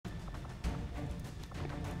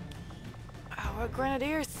We're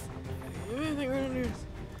grenadiers.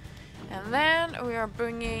 And then we are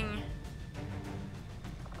bringing...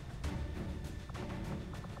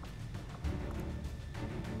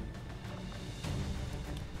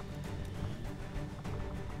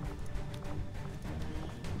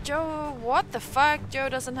 Joe, what the fuck? Joe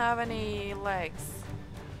doesn't have any legs.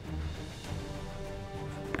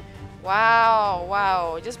 Wow,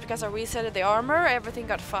 wow. Just because I resetted the armor, everything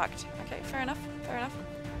got fucked. Okay, fair enough, fair enough.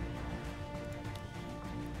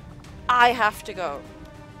 I have to go.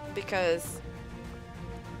 Because...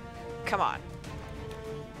 Come on.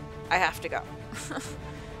 I have to go.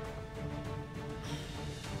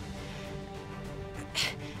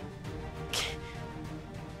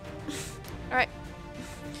 Alright.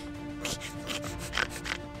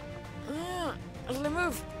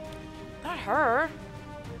 Remove. Not her.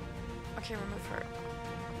 Okay, remove her.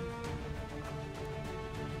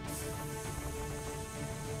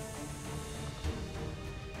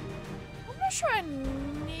 I'm not sure I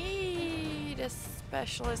need a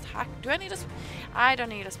specialist hack. Do I need a... I don't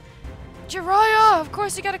need a... Jiraiya! Of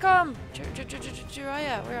course you gotta come!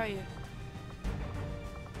 Jiraiya, where are you?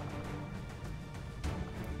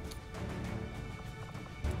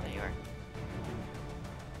 There you are.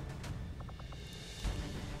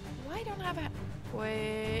 Why don't I have a...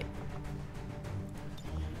 Wait...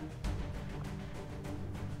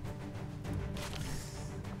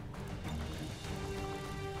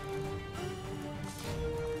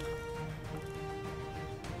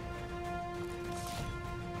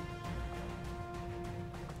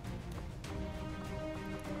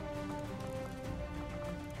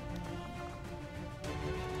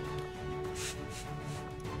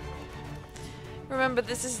 Remember,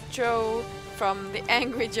 this is Joe from the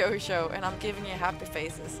Angry Joe show, and I'm giving you happy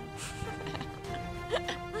faces.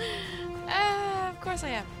 Of course I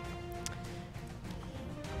am.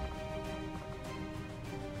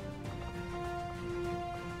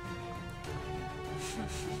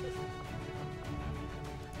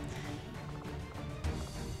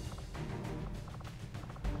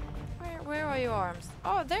 Where are your arms?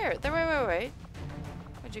 Oh, there. Wait.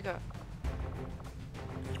 Where'd you go?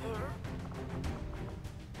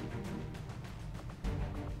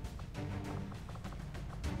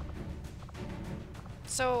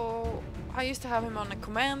 So, I used to have him on a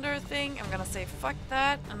commander thing. I'm gonna say fuck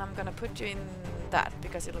that, and I'm gonna put you in that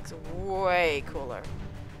because it looks way cooler.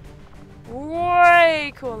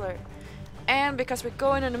 Way cooler. And because we're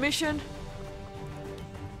going on a mission,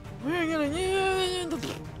 we're gonna...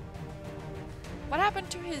 What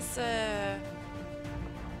happened to his...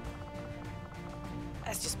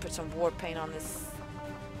 Let's just put some war paint on this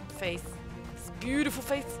face. This beautiful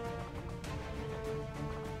face.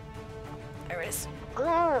 There it is.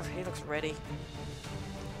 Grrr, he looks ready.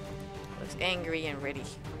 Looks angry and ready.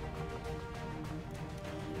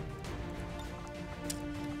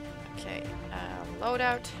 Okay,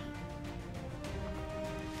 loadout.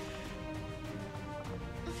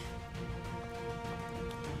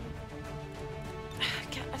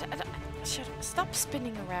 Stop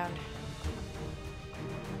spinning around.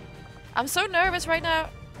 I'm so nervous right now.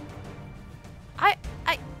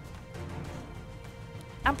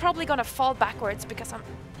 I'm probably gonna fall backwards because I'm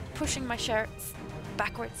pushing my chair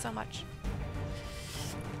backwards so much.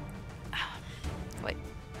 Wait.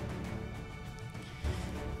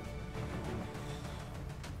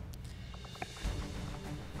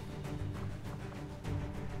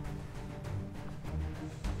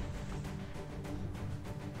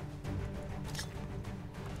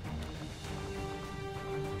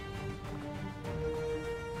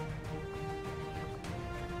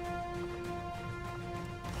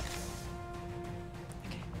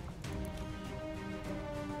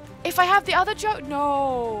 If I have the other Joe?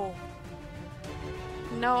 No.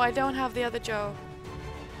 No, I don't have the other Joe.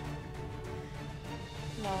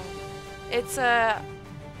 No. It's no,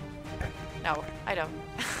 I don't.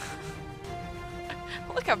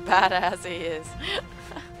 Look how badass he is.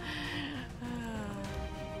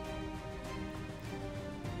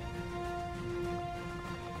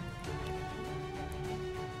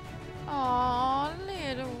 Aw,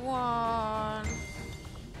 little one.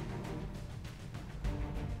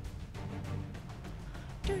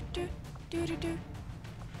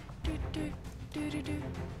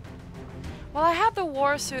 Well, I had the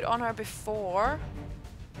war suit on her before.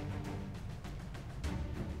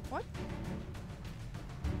 What?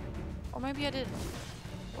 Or maybe I didn't.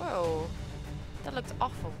 Whoa. That looks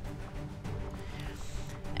awful.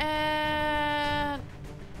 And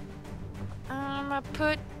I'm gonna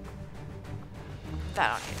put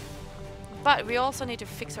that on here. But we also need to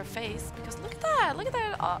fix her face because look at that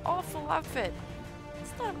awful outfit.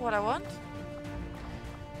 It's not what I want.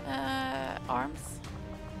 Arms.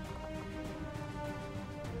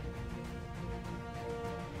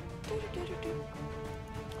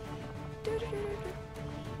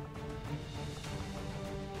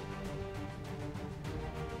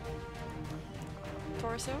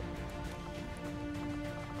 Torso.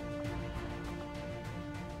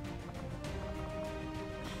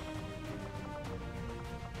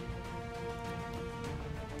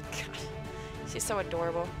 God, she's so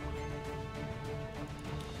adorable.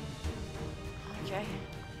 Okay.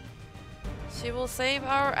 She will save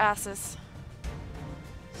our asses.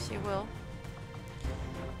 She will.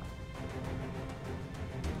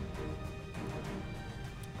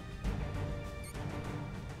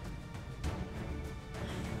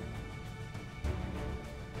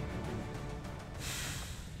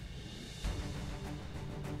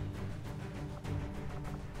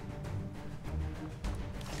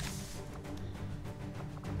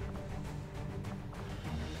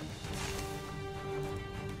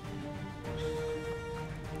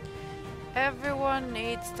 Everyone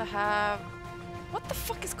needs to have... What the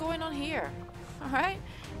fuck is going on here? Alright?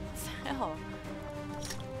 What the hell?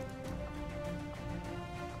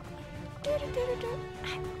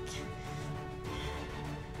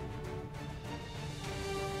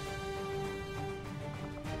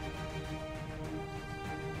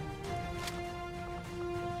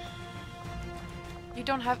 You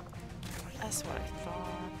don't have... That's what I thought.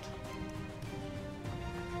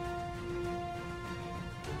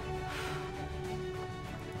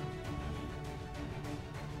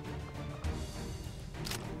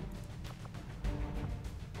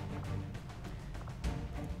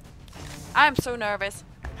 I'm so nervous.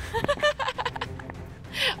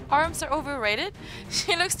 Arms are overrated.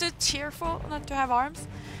 She looks too cheerful not to have arms.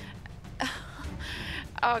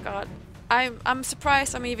 Oh god. I'm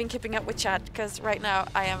surprised I'm even keeping up with chat, because right now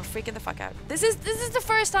I am freaking the fuck out. This is the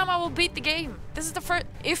first time I will beat the game. This is the first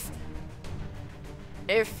if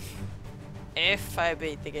I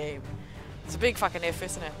beat the game. It's a big fucking if,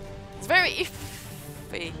 isn't it? It's very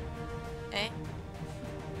iffy. Eh?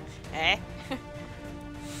 Eh?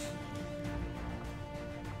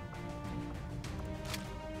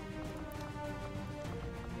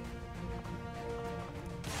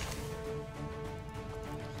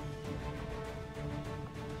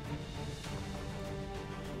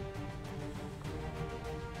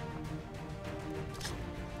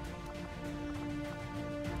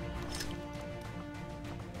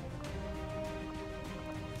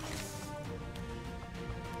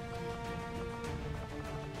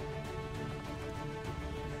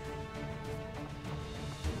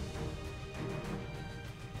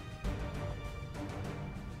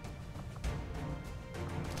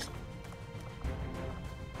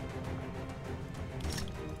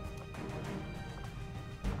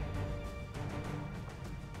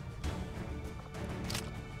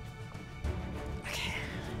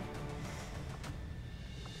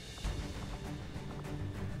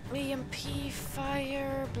 EMP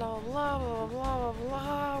fire, blah blah blah blah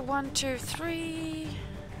blah. 1, 2, 3.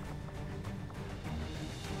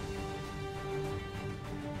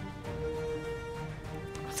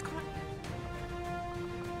 What's going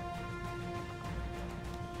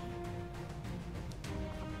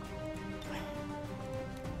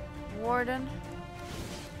on? Warden.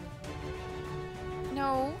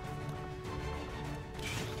 No.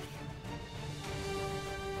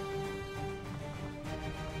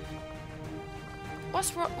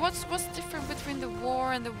 What's different between the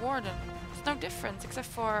war and the warden? There's no difference except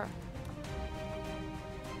for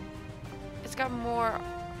it's got more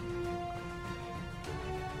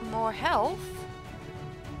health.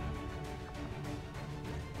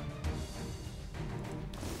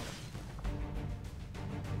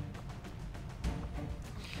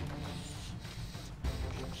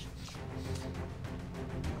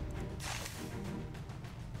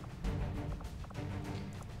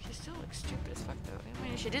 She still looks stupid as fuck though. I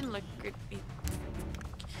mean, she didn't look good.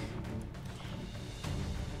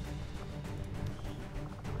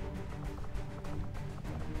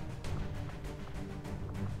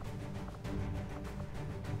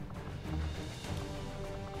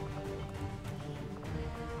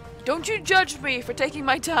 Don't you judge me for taking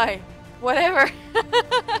my time. Whatever.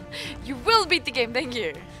 You will beat the game, thank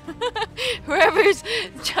you. Whoever's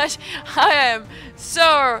judge, I am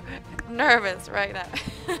so nervous right now.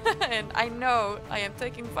 And I know I am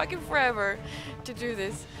taking fucking forever to do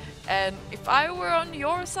this. And if I were on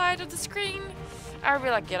your side of the screen, I'd be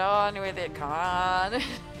like, get on with it, come on.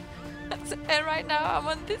 And right now I'm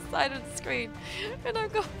on this side of the screen. And I'm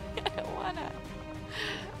going, I don't wanna.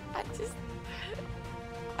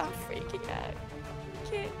 I'm freaking out. I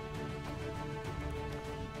can't.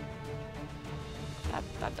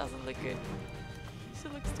 doesn't look good. She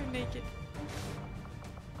looks too naked.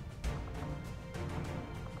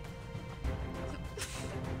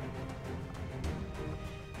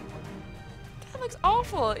 That looks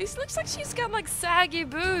awful. It looks like she's got like saggy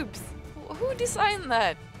boobs. Who designed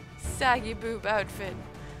that saggy boob outfit?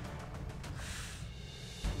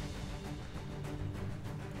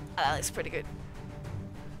 That looks pretty good.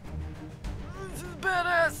 This is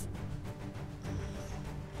badass.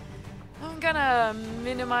 I'm gonna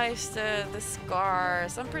minimize the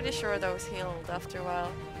scars. I'm pretty sure those healed after a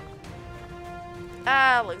while.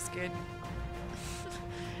 Ah, looks good.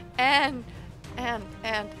 and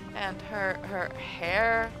her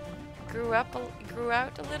hair grew out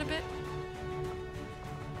a little bit.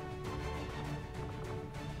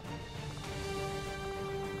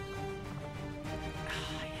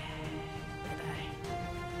 Oh yeah.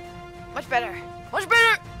 Much better. Much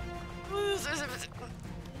better.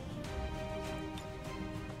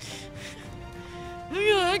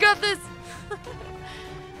 I got this.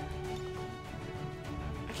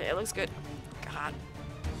 Okay, it looks good. God.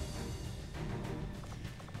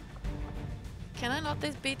 Can I not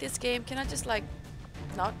beat this game? Can I just like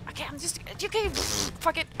not? I can't. I'm just. Okay.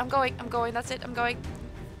 Fuck it. I'm going. I'm going. That's it. I'm going.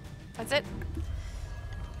 That's it.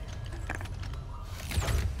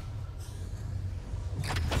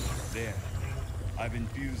 There. I've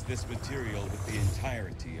infused this material with the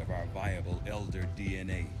entirety of our viable Elder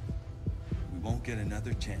DNA. We won't get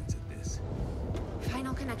another chance at this.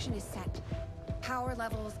 Final connection is set. Power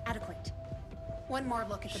levels adequate. One more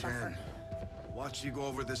look at the buffer. Watch you go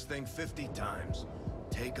over this thing 50 times.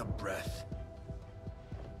 Take a breath.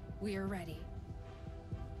 We're ready.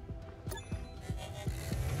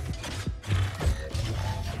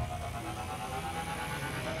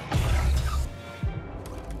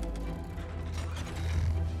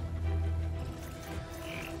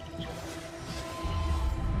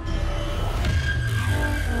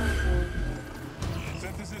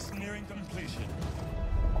 Synthesis nearing completion.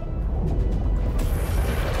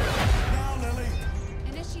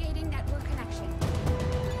 Initiating network connection.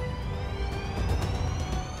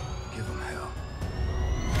 Give them hell.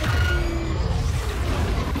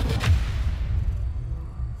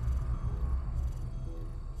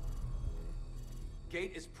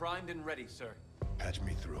 Gate is primed and ready, sir. Patch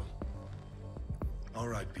me through. All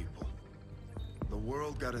right, people. The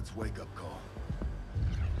world got its wake-up call.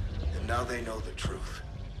 And now they know the truth.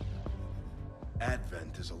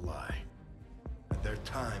 Advent is a lie. And their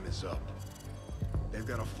time is up. They've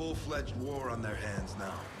got a full-fledged war on their hands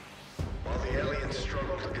now. While the aliens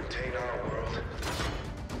struggle to contain our world,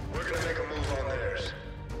 we're gonna make a move on theirs.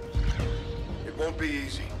 It won't be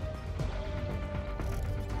easy.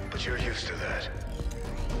 But you're used to that.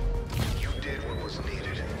 You did what was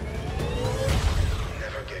needed.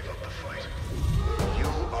 Never gave up the fight. You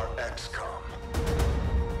are XCOM.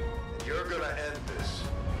 And you're gonna end this.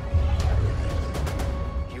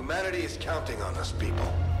 Humanity is counting on us,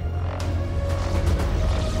 people.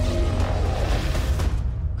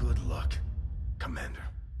 Good luck, Commander.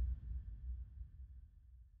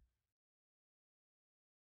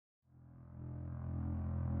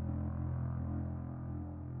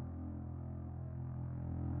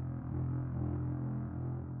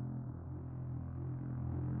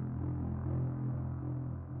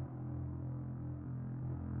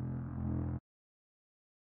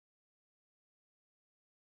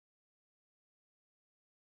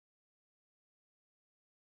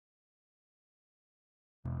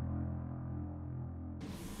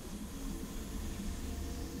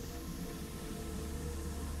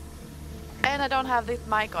 And I don't have this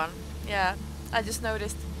mic on. Yeah, I just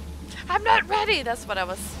noticed. I'm not ready! That's what I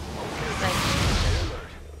was saying. Stay alert.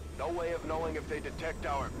 No way of knowing if they detect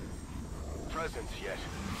our presence yet.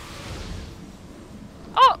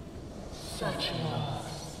 Oh! Such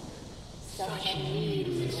loss, such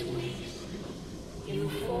needless waste. You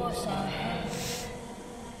force our hands,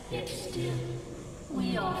 yet still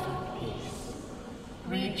we offer peace.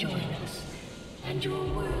 Rejoin us, and your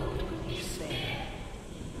world will be spared.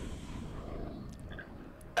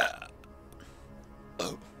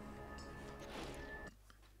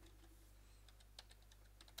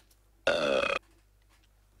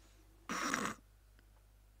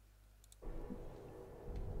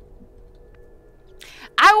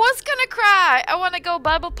 I was gonna cry! I wanna go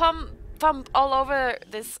bubble pump all over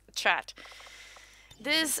this chat.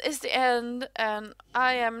 This is the end, and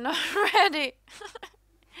I am not ready.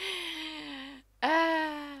 No.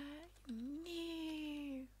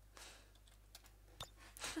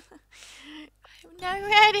 I'm not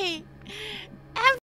ready. I'm